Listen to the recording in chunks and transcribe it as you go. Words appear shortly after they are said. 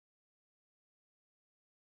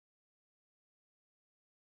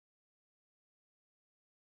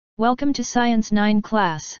Welcome to Science 9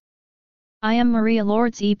 class. I am Maria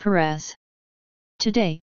Lourdes E. Perez.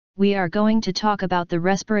 Today, we are going to talk about the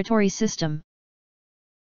respiratory system.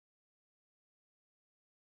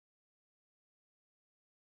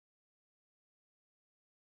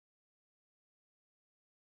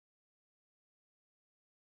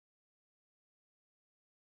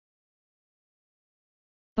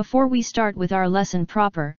 Before we start with our lesson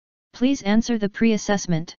proper, please answer the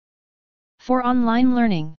pre-assessment. For online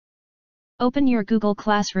learning, open your Google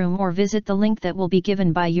Classroom or visit the link that will be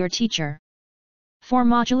given by your teacher. For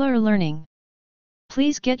modular learning,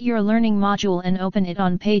 please get your learning module and open it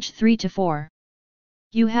on page 3 to 4.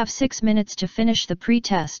 You have 6 minutes to finish the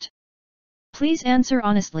pre-test. Please answer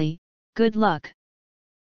honestly. Good luck.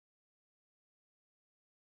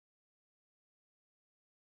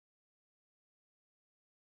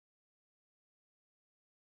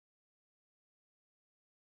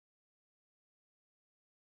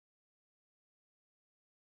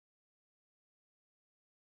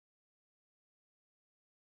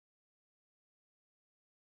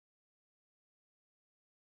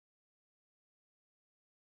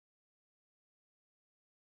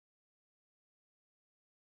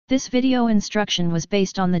 This video instruction was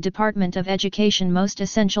based on the Department of Education Most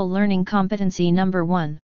Essential Learning Competency Number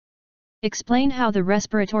 1. Explain how the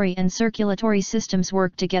respiratory and circulatory systems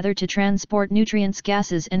work together to transport nutrients,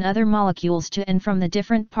 gases and other molecules to and from the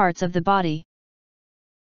different parts of the body.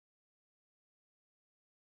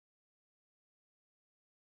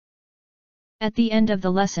 At the end of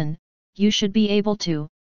the lesson, you should be able to: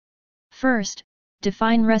 first,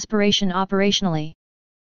 define respiration operationally.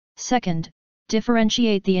 Second,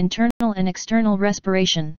 differentiate the internal and external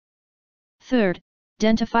respiration. Third,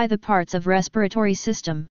 identify the parts of respiratory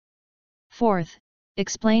system. Fourth,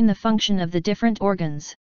 explain the function of the different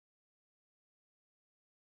organs.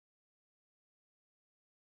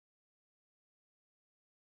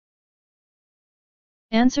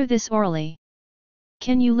 Answer this orally.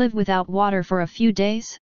 Can you live without water for a few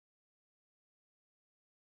days?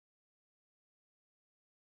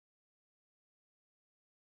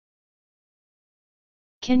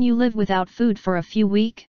 Can you live without food for a few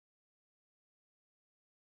weeks?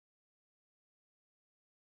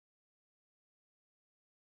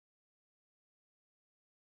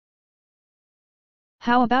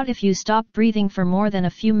 How about if you stop breathing for more than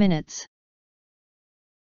a few minutes?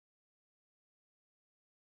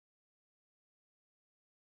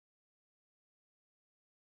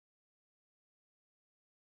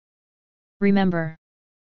 Remember,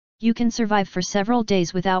 you can survive for several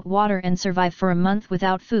days without water and survive for a month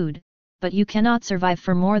without food, but you cannot survive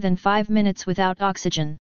for more than 5 minutes without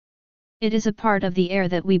oxygen. It is a part of the air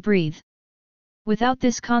that we breathe. Without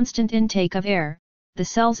this constant intake of air, the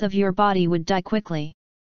cells of your body would die quickly.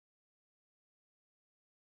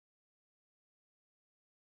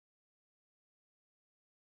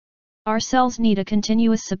 Our cells need a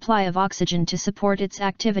continuous supply of oxygen to support its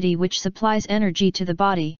activity, which supplies energy to the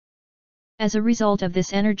body. As a result of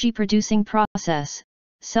this energy-producing process,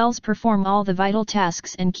 cells perform all the vital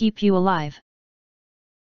tasks and keep you alive.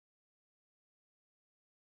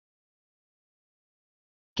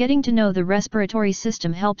 Getting to know the respiratory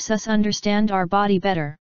system helps us understand our body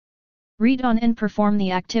better. Read on and perform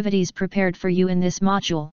the activities prepared for you in this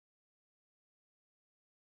module.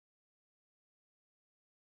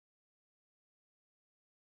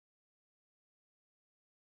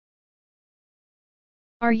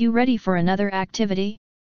 Are you ready for another activity?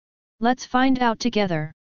 Let's find out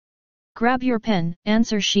together. Grab your pen,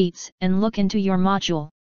 answer sheets, and look into your module.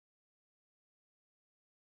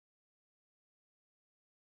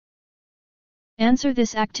 Answer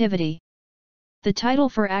this activity. The title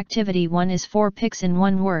for Activity 1 is 4 pics in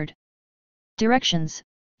 1 word. Directions: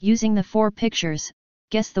 using the 4 pictures,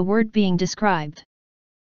 guess the word being described.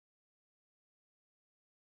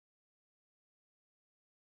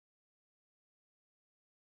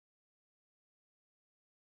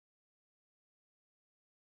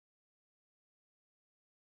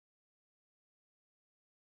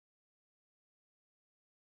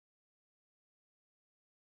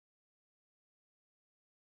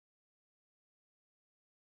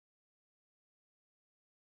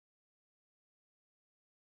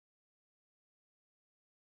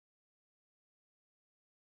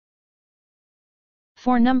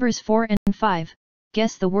 For numbers 4 and 5,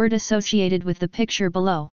 guess the word associated with the picture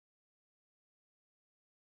below.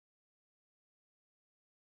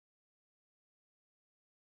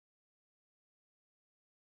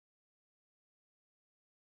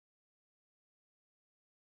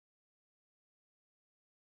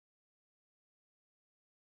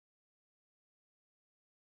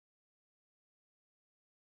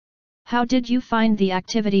 How did you find the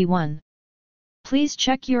activity 1? Please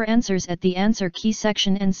check your answers at the answer key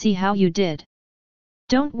section and see how you did.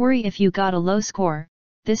 Don't worry if you got a low score,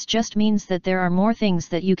 this just means that there are more things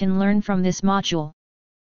that you can learn from this module.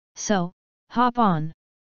 So, hop on.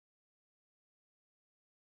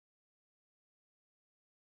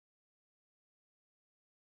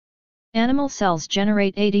 Animal cells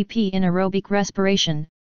generate ADP in aerobic respiration,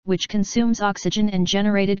 which consumes oxygen and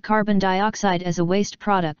generated carbon dioxide as a waste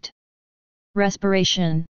product.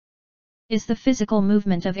 Respiration is the physical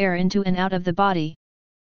movement of air into and out of the body.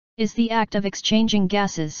 Is the act of exchanging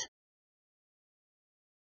gases.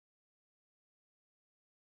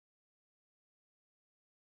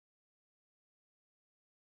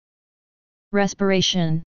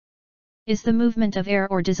 Respiration is the movement of air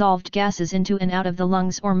or dissolved gases into and out of the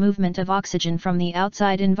lungs or movement of oxygen from the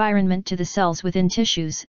outside environment to the cells within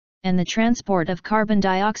tissues, and the transport of carbon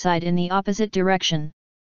dioxide in the opposite direction.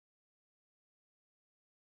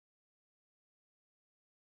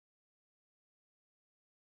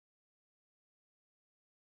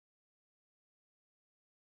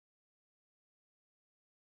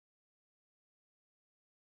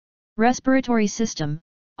 Respiratory system,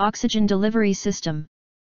 oxygen delivery system.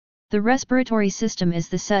 The respiratory system is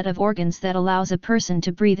the set of organs that allows a person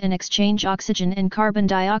to breathe and exchange oxygen and carbon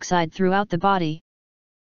dioxide throughout the body.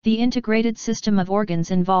 The integrated system of organs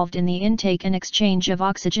involved in the intake and exchange of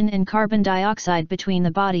oxygen and carbon dioxide between the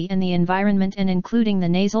body and the environment and including the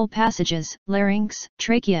nasal passages, larynx,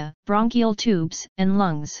 trachea, bronchial tubes, and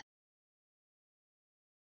lungs.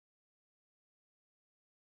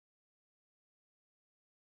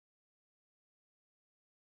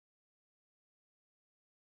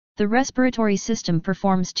 The respiratory system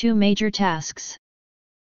performs two major tasks.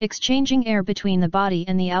 Exchanging air between the body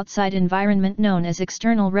and the outside environment known as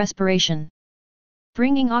external respiration.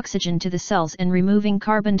 Bringing oxygen to the cells and removing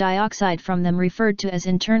carbon dioxide from them referred to as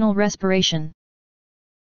internal respiration.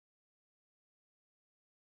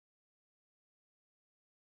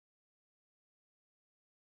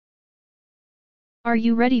 Are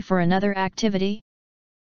you ready for another activity?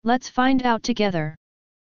 Let's find out together.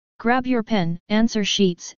 Grab your pen, answer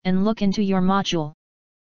sheets, and look into your module.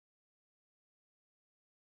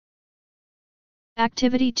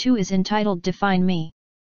 Activity 2 is entitled Define Me.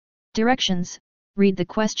 Directions: read the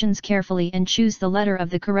questions carefully and choose the letter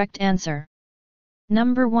of the correct answer.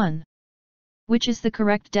 Number 1. Which is the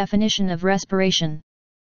correct definition of respiration?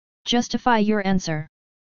 Justify your answer.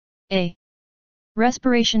 A.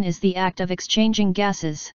 Respiration is the act of exchanging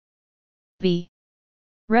gases. B.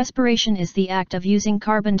 Respiration is the act of using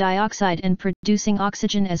carbon dioxide and producing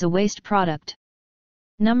oxygen as a waste product.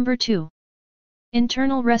 Number 2.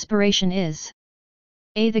 Internal respiration is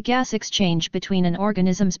A. The gas exchange between an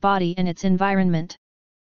organism's body and its environment.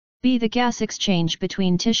 B. The gas exchange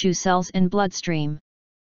between tissue cells and bloodstream.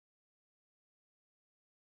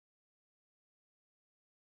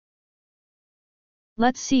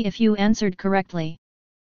 Let's see if you answered correctly.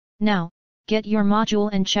 Now, get your module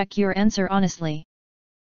and check your answer honestly.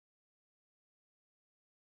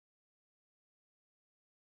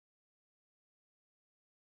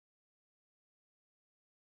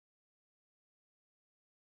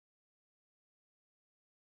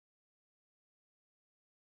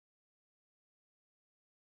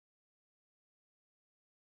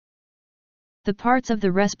 The parts of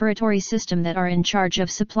the respiratory system that are in charge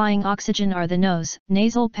of supplying oxygen are the nose,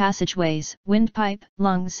 nasal passageways, windpipe,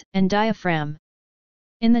 lungs, and diaphragm.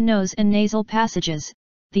 In the nose and nasal passages,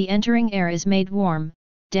 the entering air is made warm,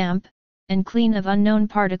 damp, and clean of unknown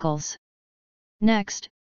particles. Next,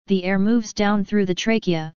 the air moves down through the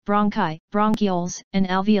trachea, bronchi, bronchioles, and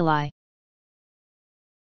alveoli.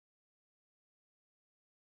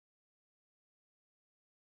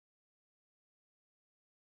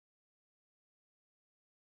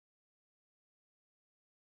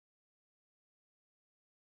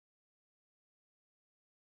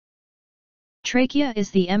 Trachea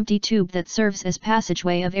is the empty tube that serves as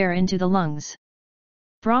passageway of air into the lungs.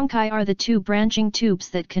 Bronchi are the two branching tubes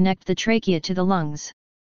that connect the trachea to the lungs.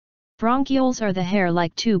 Bronchioles are the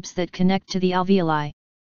hair-like tubes that connect to the alveoli.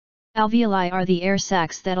 Alveoli are the air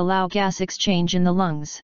sacs that allow gas exchange in the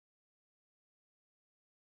lungs.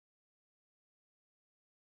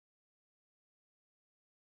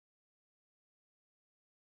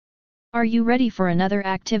 Are you ready for another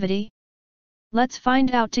activity? Let's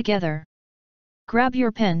find out together. Grab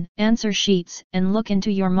your pen, answer sheets, and look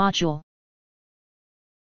into your module.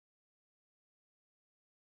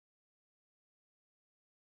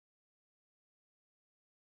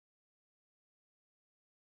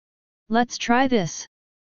 Let's try this.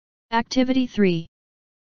 Activity 3.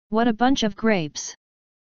 What a bunch of grapes.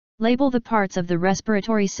 Label the parts of the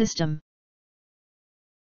respiratory system.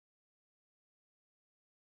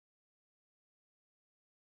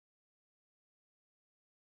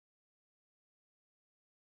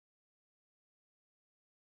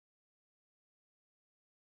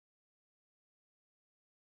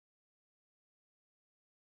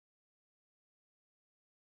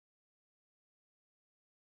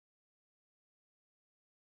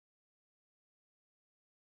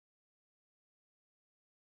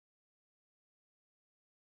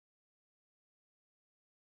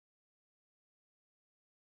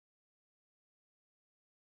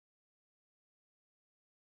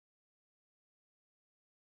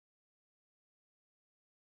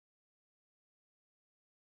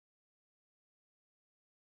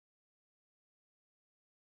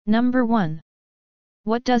 Number 1.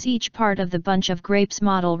 What does each part of the bunch of grapes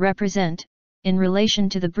model represent, in relation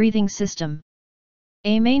to the breathing system?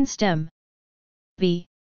 A. Main stem. B.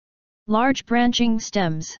 Large branching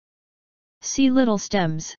stems. C. Little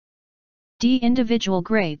stems. D. Individual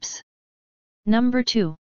grapes. Number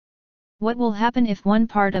 2. What will happen if one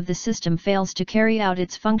part of the system fails to carry out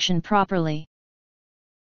its function properly?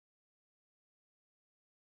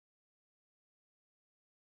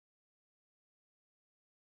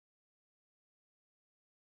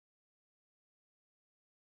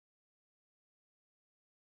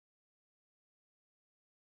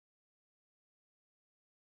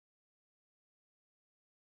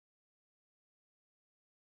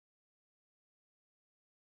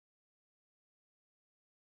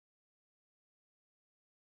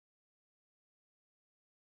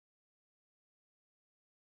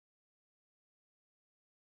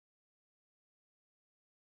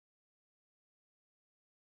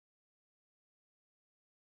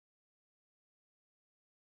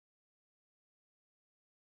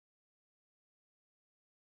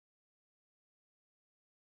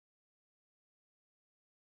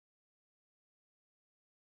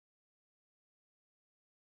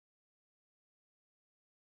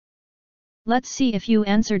 Let's see if you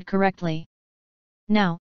answered correctly.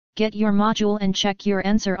 Now, get your module and check your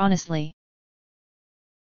answer honestly.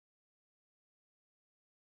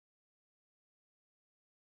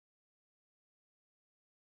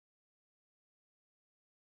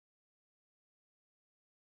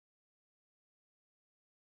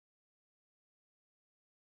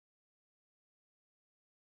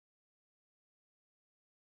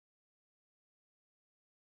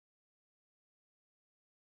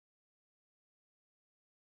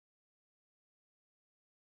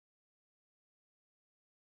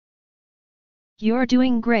 You're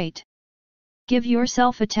doing great. Give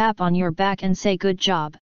yourself a tap on your back and say good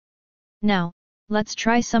job. Now, let's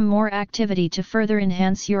try some more activity to further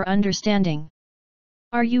enhance your understanding.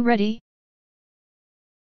 Are you ready?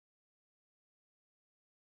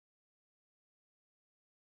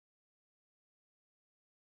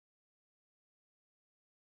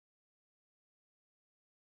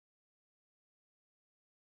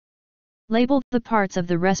 Label the parts of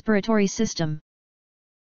the respiratory system.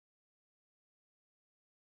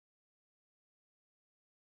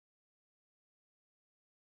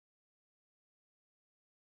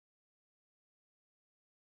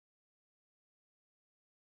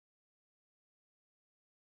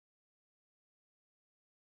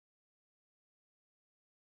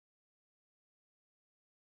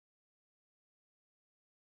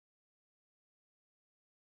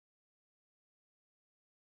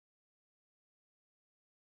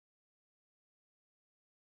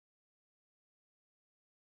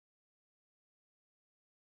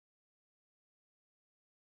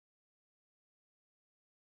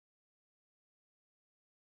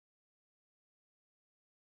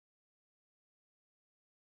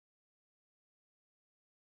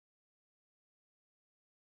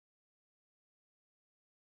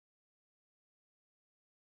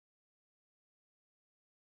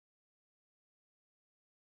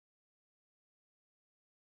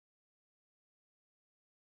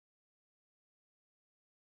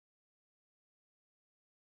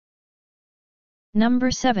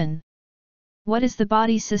 Number 7. What is the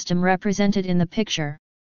body system represented in the picture?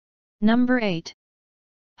 Number 8.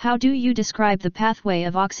 How do you describe the pathway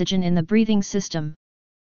of oxygen in the breathing system?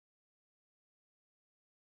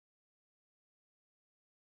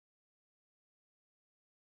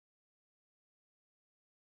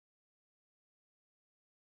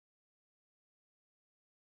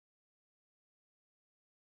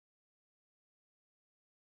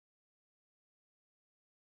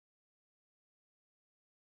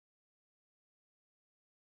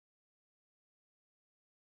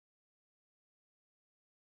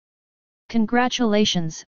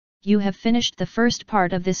 Congratulations, you have finished the first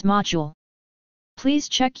part of this module. Please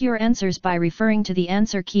check your answers by referring to the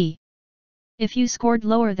answer key. If you scored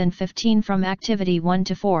lower than 15 from activity 1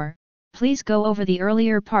 to 4, please go over the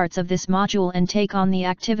earlier parts of this module and take on the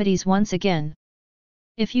activities once again.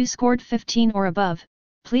 If you scored 15 or above,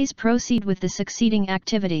 please proceed with the succeeding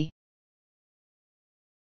activity.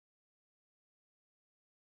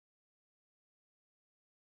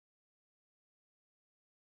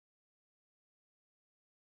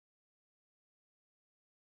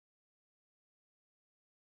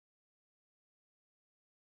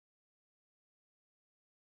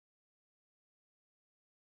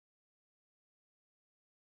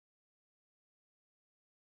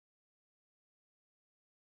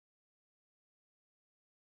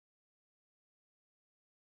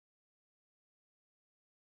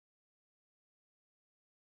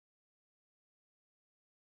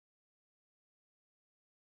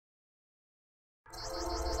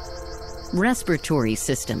 Respiratory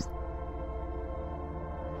system.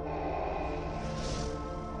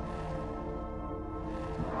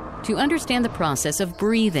 To understand the process of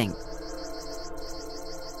breathing.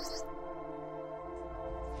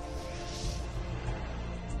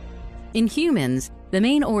 In humans, the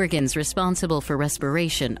main organs responsible for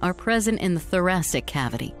respiration are present in the thoracic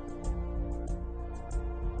cavity.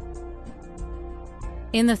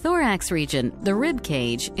 In the thorax region, the rib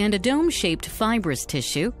cage and a dome-shaped fibrous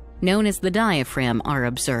tissue known as the diaphragm are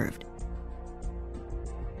observed.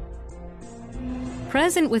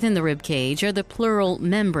 Present within the rib cage are the pleural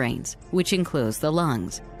membranes, which enclose the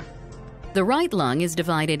lungs. The right lung is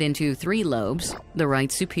divided into 3 lobes: the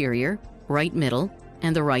right superior, right middle,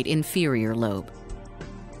 and the right inferior lobe.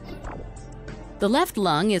 The left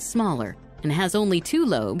lung is smaller and has only 2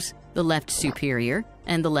 lobes, the left superior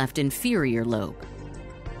and the left inferior lobe.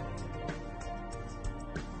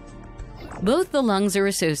 Both the lungs are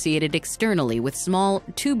associated externally with small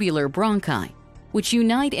tubular bronchi, which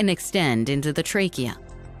unite and extend into the trachea.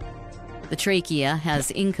 The trachea has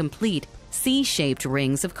incomplete C-shaped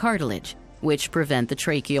rings of cartilage, which prevent the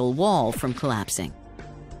tracheal wall from collapsing.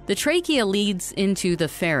 The trachea leads into the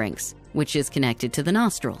pharynx, which is connected to the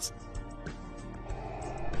nostrils.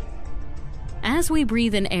 As we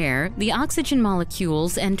breathe in air, the oxygen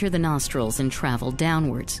molecules enter the nostrils and travel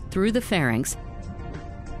downwards through the pharynx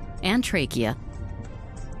and trachea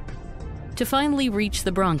to finally reach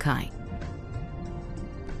the bronchi.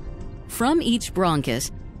 From each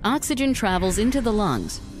bronchus, oxygen travels into the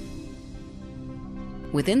lungs.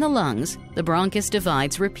 Within the lungs, the bronchus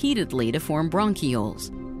divides repeatedly to form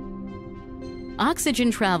bronchioles.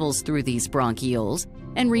 Oxygen travels through these bronchioles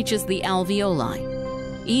and reaches the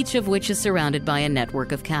alveoli, each of which is surrounded by a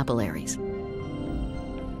network of capillaries.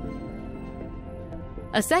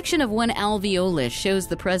 A section of one alveolus shows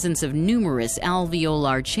the presence of numerous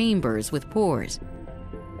alveolar chambers with pores.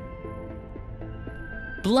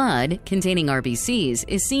 Blood, containing RBCs,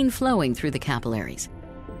 is seen flowing through the capillaries.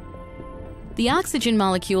 The oxygen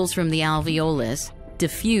molecules from the alveolus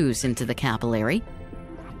diffuse into the capillary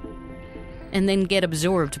and then get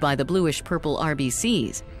absorbed by the bluish-purple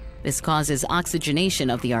RBCs. This causes oxygenation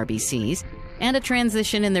of the RBCs, and a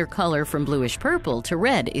transition in their color from bluish-purple to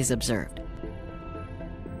red is observed.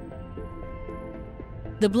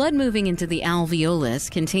 The blood moving into the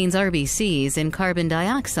alveolus contains RBCs and carbon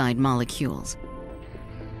dioxide molecules.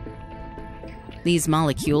 These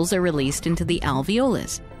molecules are released into the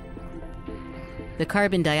alveolus. The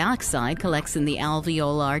carbon dioxide collects in the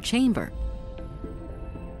alveolar chamber.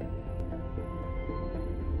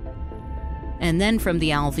 And then from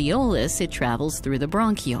the alveolus, it travels through the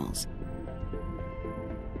bronchioles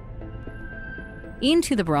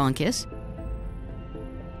into the bronchus,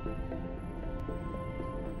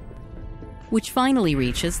 which finally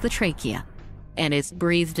reaches the trachea and is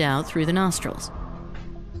breathed out through the nostrils.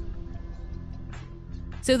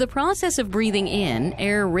 So the process of breathing in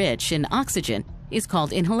air rich in oxygen is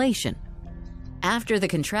called inhalation. After the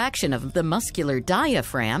contraction of the muscular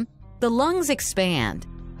diaphragm, the lungs expand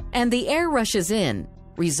and the air rushes in,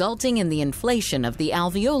 resulting in the inflation of the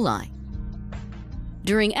alveoli.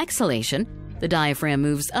 During exhalation, the diaphragm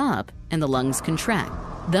moves up and the lungs contract.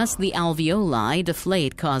 Thus, the alveoli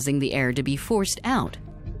deflate, causing the air to be forced out.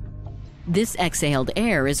 This exhaled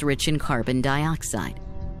air is rich in carbon dioxide.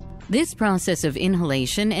 This process of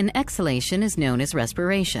inhalation and exhalation is known as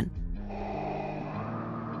respiration,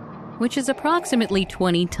 which is approximately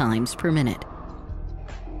 20 times per minute.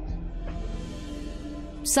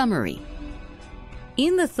 Summary.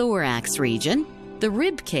 In the thorax region, the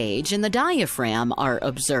rib cage and the diaphragm are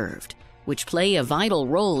observed, which play a vital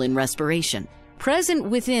role in respiration. Present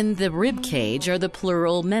within the rib cage are the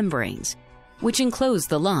pleural membranes, which enclose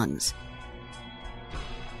the lungs.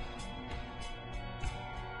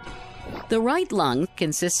 The right lung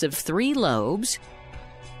consists of 3 lobes,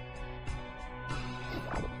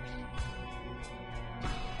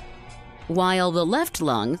 while the left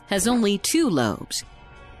lung has only 2 lobes.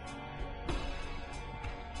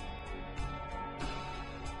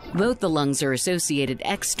 Both the lungs are associated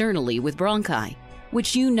externally with bronchi,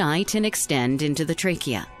 which unite and extend into the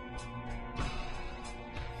trachea.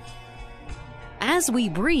 As we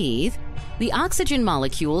breathe, the oxygen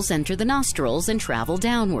molecules enter the nostrils and travel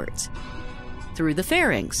downwards, through the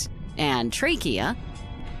pharynx and trachea,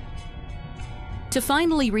 to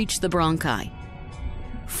finally reach the bronchi.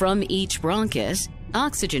 From each bronchus,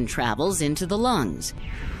 oxygen travels into the lungs.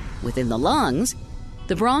 Within the lungs,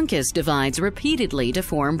 the bronchus divides repeatedly to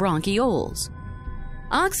form bronchioles.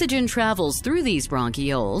 Oxygen travels through these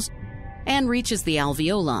bronchioles and reaches the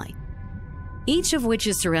alveoli, each of which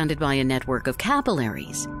is surrounded by a network of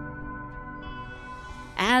capillaries.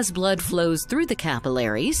 As blood flows through the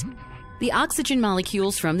capillaries, the oxygen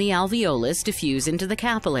molecules from the alveolus diffuse into the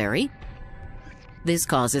capillary. This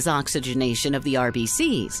causes oxygenation of the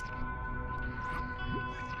RBCs.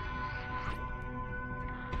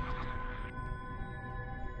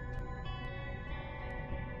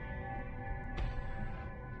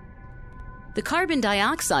 The carbon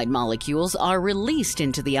dioxide molecules are released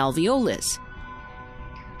into the alveolus.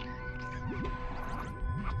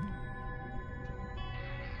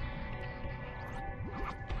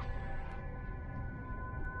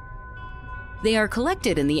 They are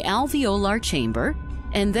collected in the alveolar chamber,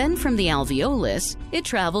 and then from the alveolus, it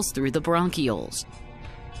travels through the bronchioles.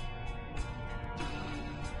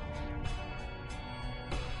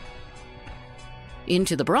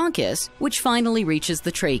 Into the bronchus, which finally reaches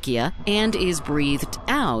the trachea and is breathed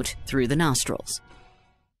out through the nostrils.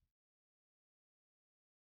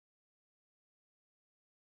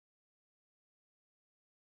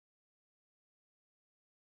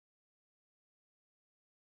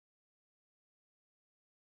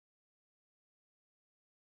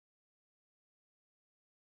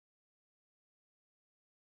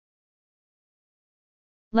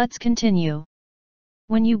 Let's continue.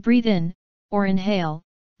 When you breathe in, or inhale,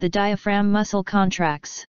 the diaphragm muscle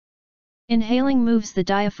contracts. Inhaling moves the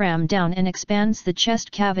diaphragm down and expands the chest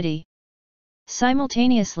cavity.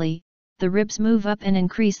 Simultaneously, the ribs move up and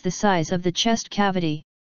increase the size of the chest cavity.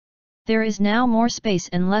 There is now more space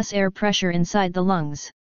and less air pressure inside the lungs.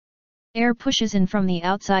 Air pushes in from the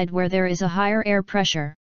outside where there is a higher air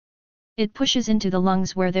pressure. It pushes into the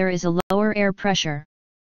lungs where there is a lower air pressure.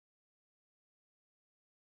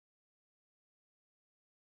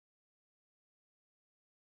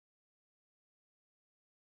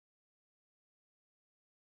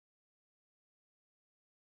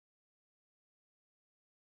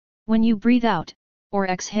 When you breathe out, or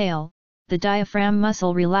exhale, the diaphragm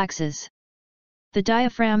muscle relaxes. The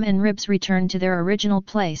diaphragm and ribs return to their original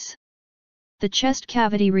place. The chest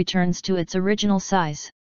cavity returns to its original size.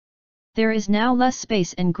 There is now less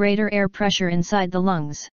space and greater air pressure inside the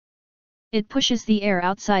lungs. It pushes the air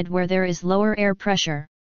outside where there is lower air pressure.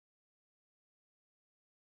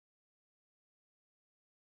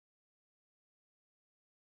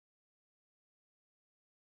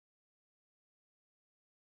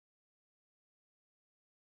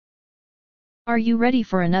 Are you ready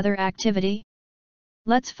for another activity?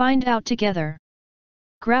 Let's find out together.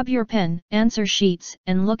 Grab your pen, answer sheets,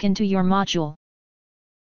 and look into your module.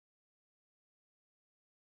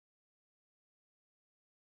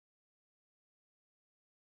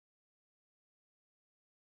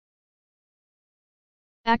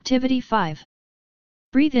 Activity 5.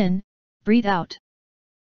 Breathe in, breathe out.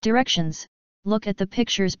 Directions: look at the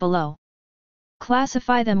pictures below.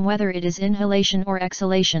 Classify them whether it is inhalation or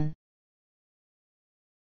exhalation.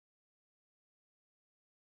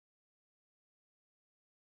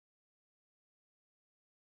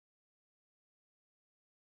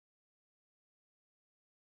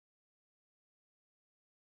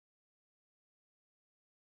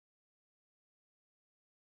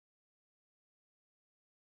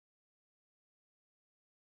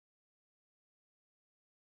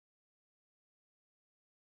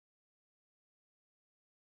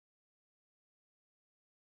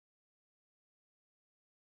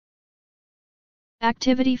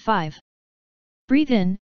 Activity 5. Breathe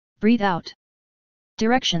in, breathe out.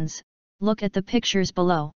 Directions: look at the pictures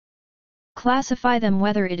below. Classify them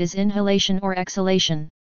whether it is inhalation or exhalation.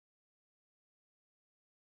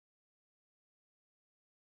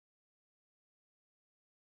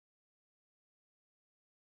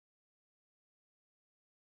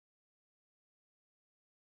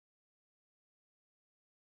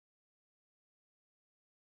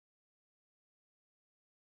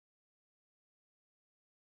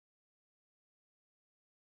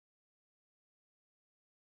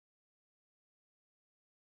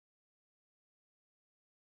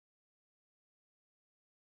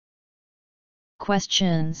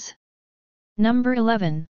 Questions. Number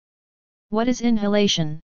 11. What is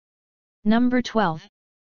inhalation? Number 12.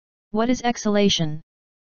 What is exhalation?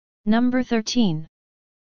 Number 13.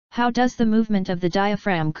 How does the movement of the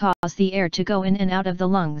diaphragm cause the air to go in and out of the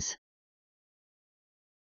lungs?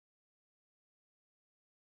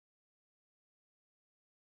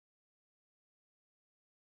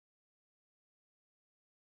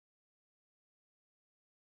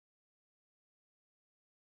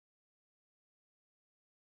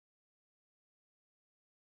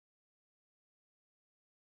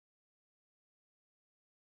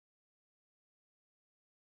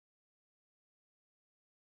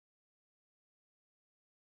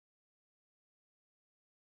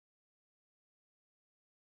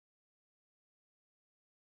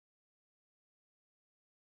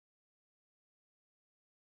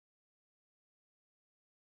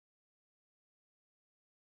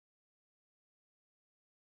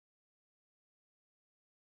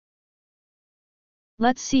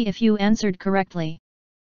 Let's see if you answered correctly.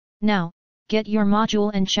 Now, get your module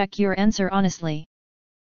and check your answer honestly.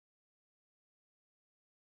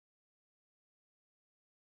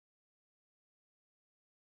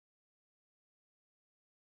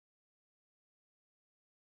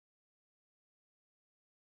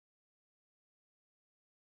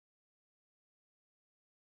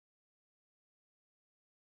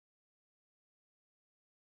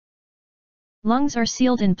 Lungs are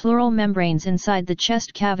sealed in pleural membranes inside the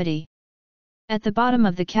chest cavity. At the bottom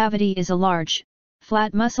of the cavity is a large,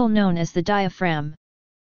 flat muscle known as the diaphragm.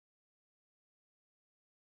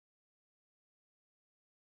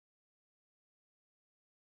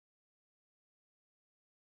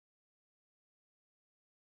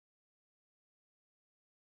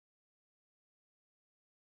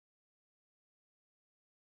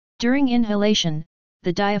 During inhalation,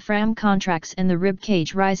 the diaphragm contracts and the rib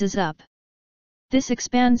cage rises up. This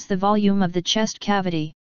expands the volume of the chest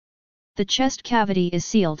cavity. The chest cavity is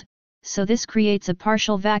sealed, so this creates a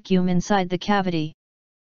partial vacuum inside the cavity.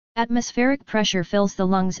 Atmospheric pressure fills the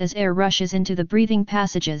lungs as air rushes into the breathing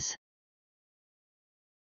passages.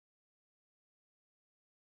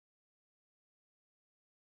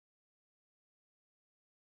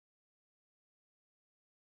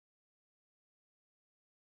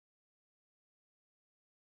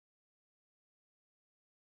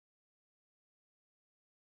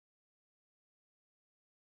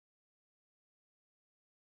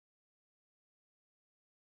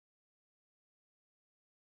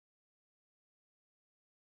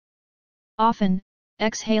 Often,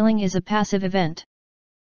 exhaling is a passive event.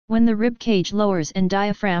 When the rib cage lowers and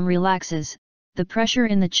diaphragm relaxes, the pressure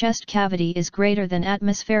in the chest cavity is greater than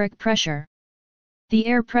atmospheric pressure. The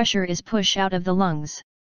air pressure is pushed out of the lungs.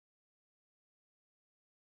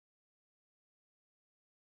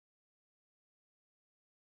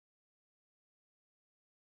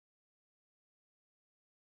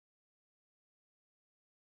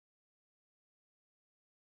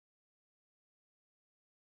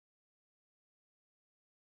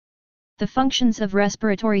 The functions of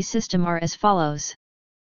respiratory system are as follows.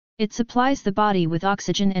 It supplies the body with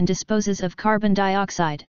oxygen and disposes of carbon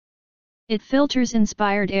dioxide. It filters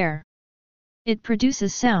inspired air. It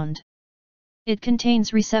produces sound. It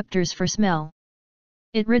contains receptors for smell.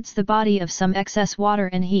 It rids the body of some excess water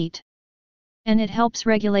and heat. And it helps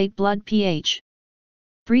regulate blood pH.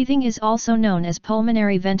 Breathing is also known as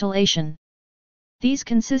pulmonary ventilation. These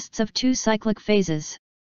consists of two cyclic phases.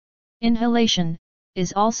 Inhalation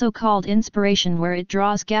is also called inspiration, where it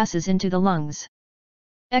draws gases into the lungs.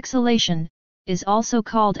 Exhalation is also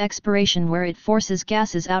called expiration, where it forces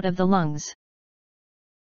gases out of the lungs.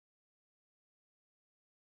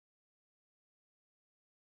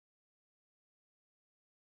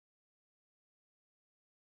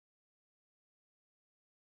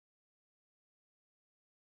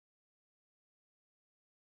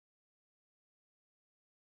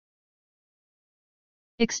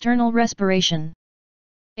 External respiration.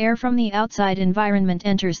 Air from the outside environment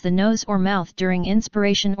enters the nose or mouth during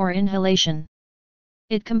inspiration or inhalation.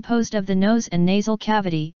 It composed of the nose and nasal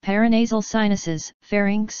cavity, paranasal sinuses,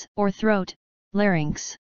 pharynx or throat,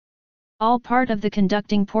 larynx. All part of the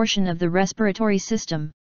conducting portion of the respiratory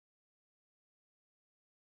system.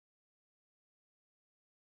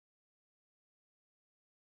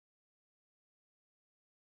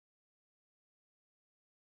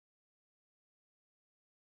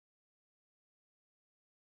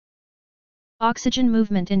 Oxygen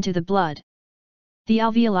movement into the blood. The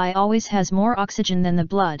alveoli always has more oxygen than the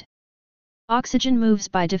blood. Oxygen moves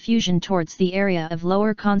by diffusion towards the area of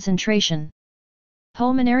lower concentration.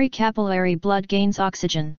 Pulmonary capillary blood gains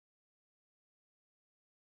oxygen.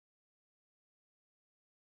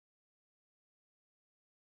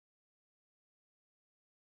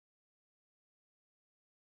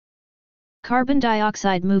 Carbon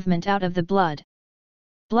dioxide movement out of the blood.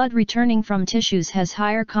 Blood returning from tissues has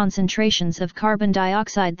higher concentrations of carbon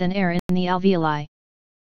dioxide than air in the alveoli.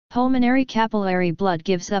 Pulmonary capillary blood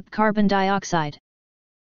gives up carbon dioxide.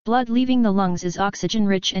 Blood leaving the lungs is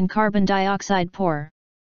oxygen-rich and carbon dioxide poor.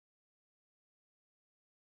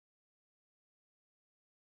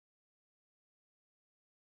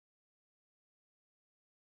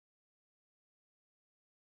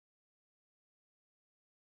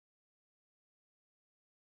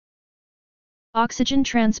 Oxygen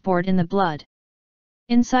transport in the blood.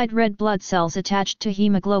 Inside red blood cells attached to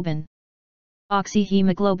hemoglobin.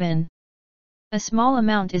 Oxyhemoglobin. A small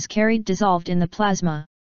amount is carried dissolved in the plasma.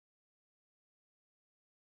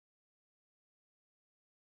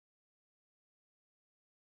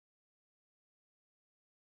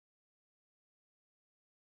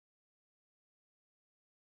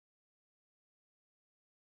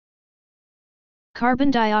 Carbon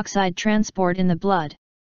dioxide transport in the blood.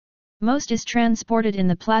 Most is transported in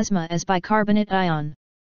the plasma as bicarbonate ion.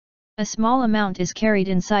 A small amount is carried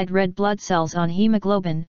inside red blood cells on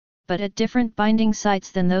hemoglobin, but at different binding sites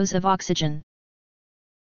than those of oxygen.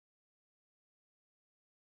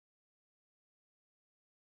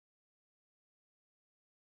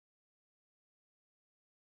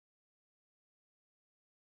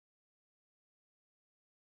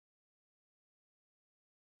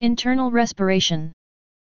 Internal respiration.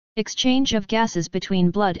 Exchange of gases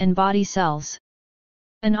between blood and body cells.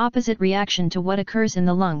 An opposite reaction to what occurs in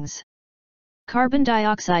the lungs. Carbon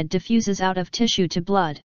dioxide diffuses out of tissue to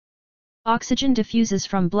blood. Oxygen diffuses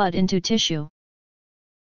from blood into tissue.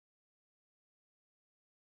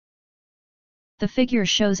 The figure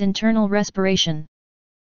shows internal respiration.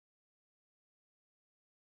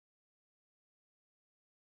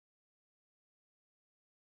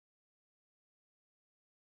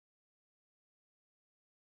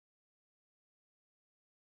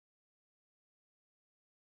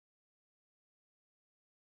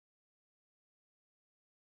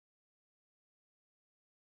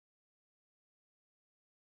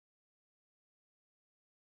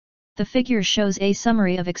 The figure shows a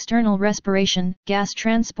summary of external respiration, gas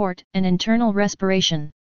transport, and internal respiration.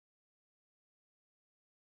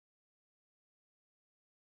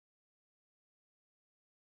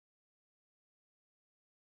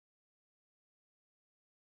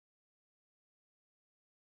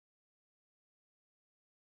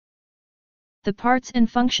 The parts and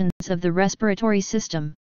functions of the respiratory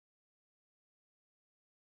system.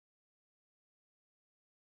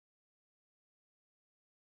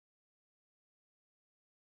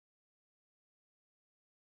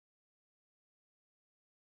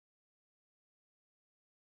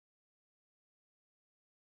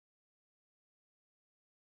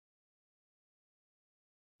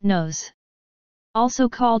 Nose. Also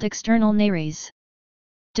called external nares.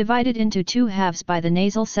 Divided into two halves by the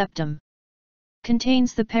nasal septum.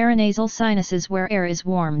 Contains the paranasal sinuses where air is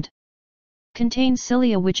warmed. Contains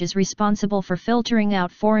cilia which is responsible for filtering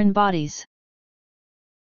out foreign bodies.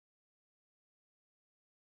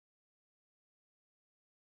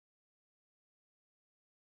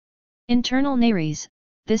 Internal nares,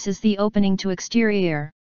 this is the opening to exterior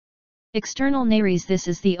air. External nares, this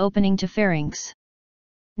is the opening to pharynx.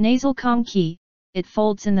 Nasal conchae, it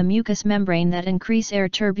folds in the mucous membrane that increase air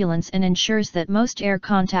turbulence and ensures that most air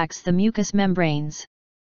contacts the mucous membranes.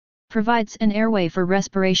 Provides an airway for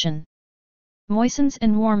respiration. Moistens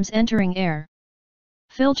and warms entering air.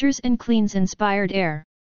 Filters and cleans inspired air.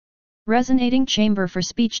 Resonating chamber for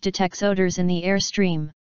speech detects odors in the air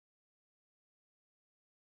stream.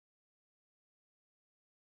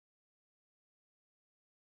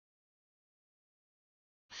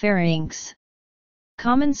 Pharynx.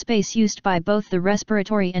 Common space used by both the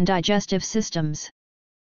respiratory and digestive systems.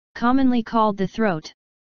 Commonly called the throat.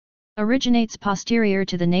 Originates posterior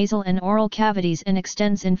to the nasal and oral cavities and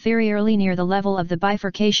extends inferiorly near the level of the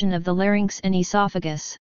bifurcation of the larynx and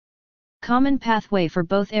esophagus. Common pathway for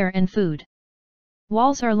both air and food.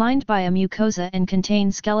 Walls are lined by a mucosa and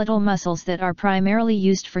contain skeletal muscles that are primarily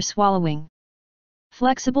used for swallowing.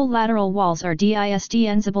 Flexible lateral walls are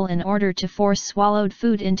distensible in order to force swallowed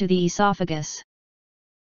food into the esophagus.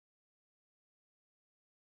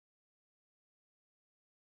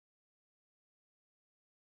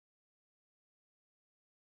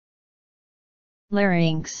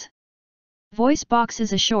 Larynx. Voice box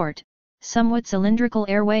is a short, somewhat cylindrical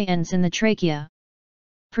airway ends in the trachea.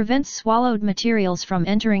 Prevents swallowed materials from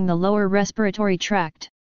entering the lower respiratory tract.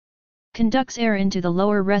 Conducts air into the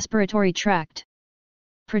lower respiratory tract.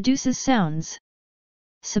 Produces sounds.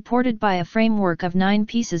 Supported by a framework of 9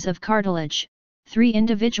 pieces of cartilage, 3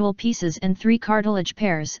 individual pieces and 3 cartilage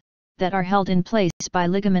pairs, that are held in place by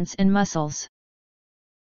ligaments and muscles.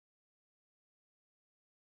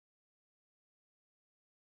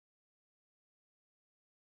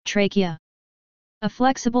 Trachea. A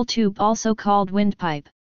flexible tube also called windpipe.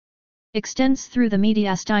 Extends through the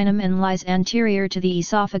mediastinum and lies anterior to the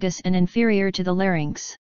esophagus and inferior to the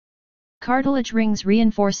larynx. Cartilage rings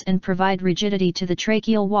reinforce and provide rigidity to the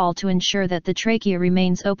tracheal wall to ensure that the trachea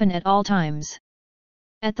remains open at all times.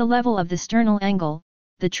 At the level of the sternal angle,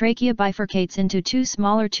 the trachea bifurcates into two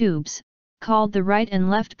smaller tubes, called the right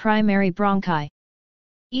and left primary bronchi.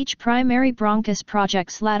 Each primary bronchus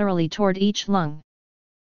projects laterally toward each lung.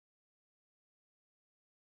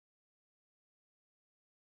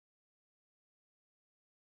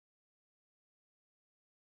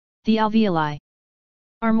 The alveoli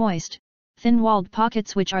are moist, thin-walled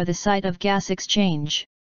pockets which are the site of gas exchange.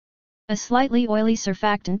 A slightly oily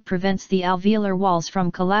surfactant prevents the alveolar walls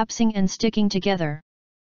from collapsing and sticking together.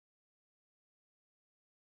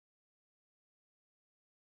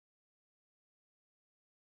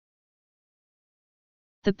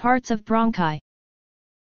 The parts of bronchi.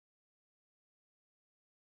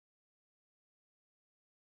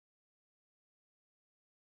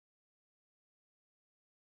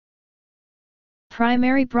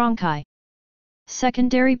 Primary bronchi,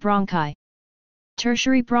 secondary bronchi,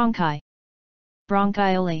 tertiary bronchi,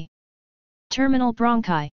 bronchiole, terminal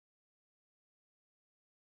bronchi.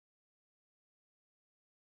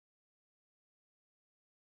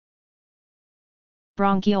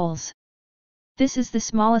 Bronchioles. This is the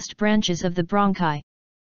smallest branches of the bronchi.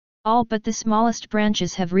 All but the smallest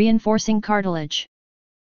branches have reinforcing cartilage.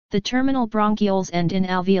 The terminal bronchioles end in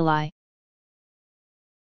alveoli.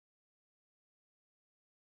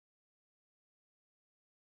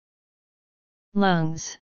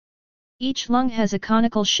 Lungs. Each lung has a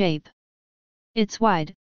conical shape. Its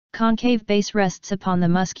wide, concave base rests upon the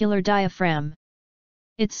muscular diaphragm.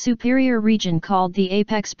 Its superior region called the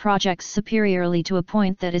apex projects superiorly to a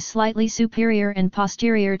point that is slightly superior and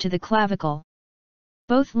posterior to the clavicle.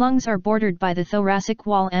 Both lungs are bordered by the thoracic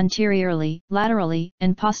wall anteriorly, laterally,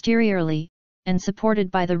 and posteriorly, and supported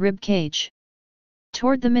by the rib cage.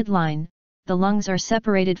 Toward the midline, the lungs are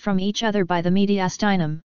separated from each other by the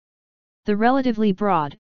mediastinum. The relatively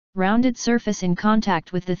broad, rounded surface in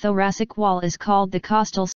contact with the thoracic wall is called the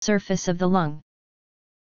costal surface of the lung.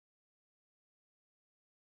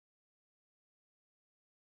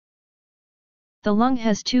 The lung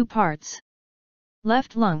has two parts.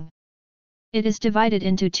 Left lung. It is divided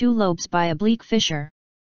into two lobes by oblique fissure.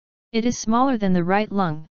 It is smaller than the right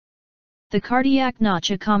lung. The cardiac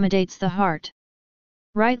notch accommodates the heart.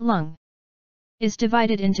 Right lung is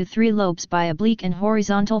divided into three lobes by oblique and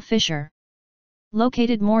horizontal fissure.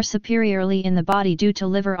 Located more superiorly in the body due to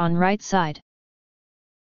liver on right side.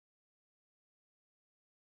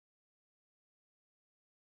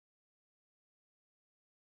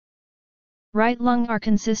 Right lung are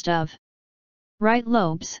consist of right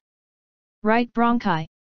lobes, right bronchi,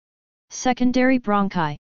 secondary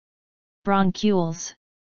bronchi, bronchioles,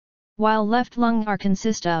 while left lung are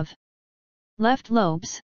consist of left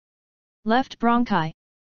lobes, left bronchi,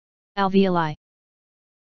 alveoli.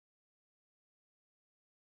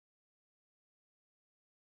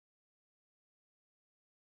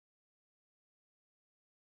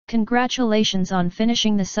 Congratulations on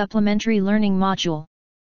finishing the supplementary learning module.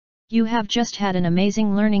 You have just had an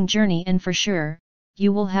amazing learning journey, and for sure,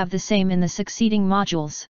 you will have the same in the succeeding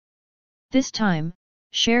modules. This time,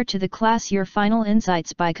 share to the class your final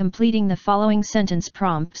insights by completing the following sentence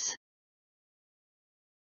prompts.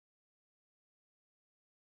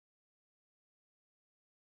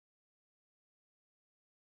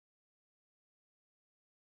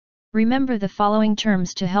 Remember the following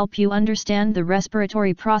terms to help you understand the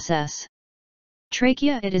respiratory process.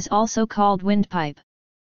 Trachea. It is also called windpipe.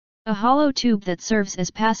 A hollow tube that serves as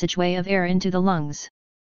passageway of air into the lungs.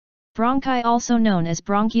 Bronchi, also known as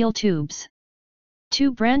bronchial tubes.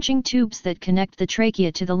 Two branching tubes that connect the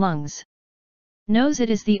trachea to the lungs. Nose. It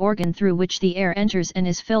is the organ through which the air enters and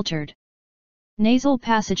is filtered. Nasal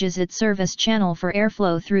passages. It serve as channel for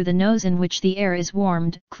airflow through the nose in which the air is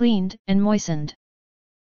warmed, cleaned, and moistened.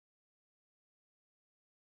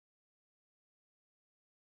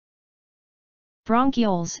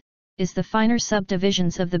 Bronchioles is the finer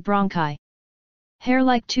subdivisions of the bronchi.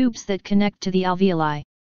 Hair-like tubes that connect to the alveoli.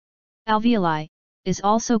 Alveoli is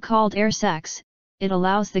also called air sacs. It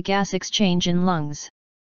allows the gas exchange in lungs.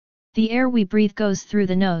 The air we breathe goes through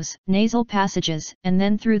the nose, nasal passages, and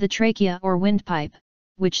then through the trachea or windpipe,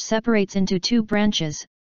 which separates into two branches,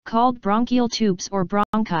 called bronchial tubes or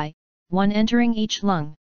bronchi, one entering each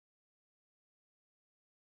lung.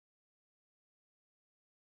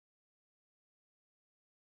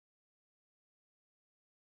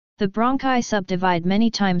 The bronchi subdivide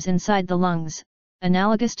many times inside the lungs,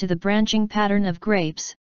 analogous to the branching pattern of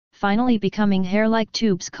grapes, finally becoming hair-like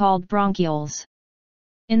tubes called bronchioles.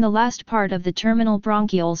 In the last part of the terminal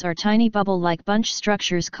bronchioles are tiny bubble-like bunch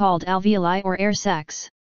structures called alveoli or air sacs.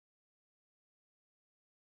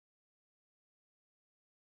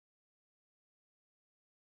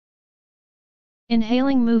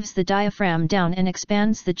 Inhaling moves the diaphragm down and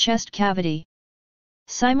expands the chest cavity.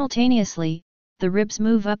 Simultaneously, the ribs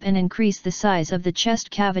move up and increase the size of the chest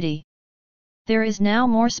cavity. There is now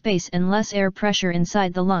more space and less air pressure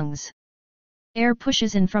inside the lungs. Air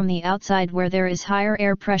pushes in from the outside where there is higher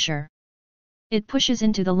air pressure. It pushes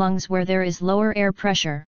into the lungs where there is lower air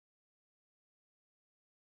pressure.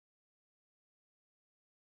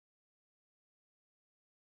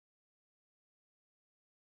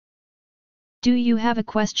 Do you have a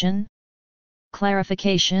question?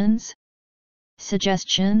 Clarifications?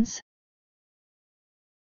 Suggestions?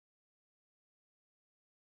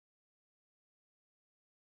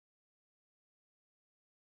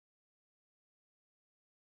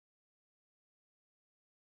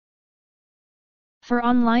 For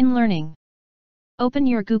online learning, open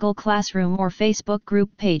your Google Classroom or Facebook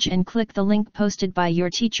group page and click the link posted by your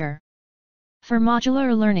teacher. For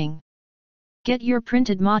modular learning, get your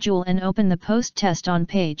printed module and open the post test on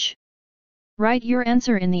page. Write your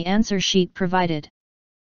answer in the answer sheet provided.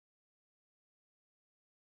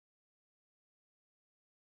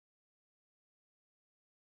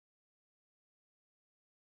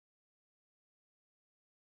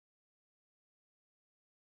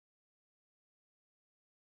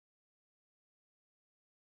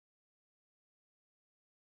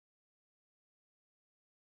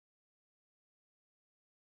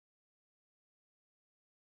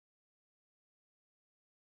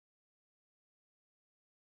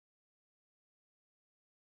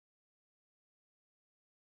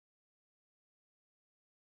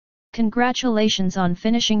 Congratulations on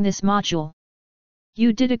finishing this module.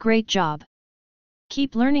 You did a great job.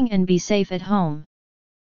 Keep learning and be safe at home.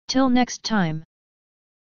 Till next time.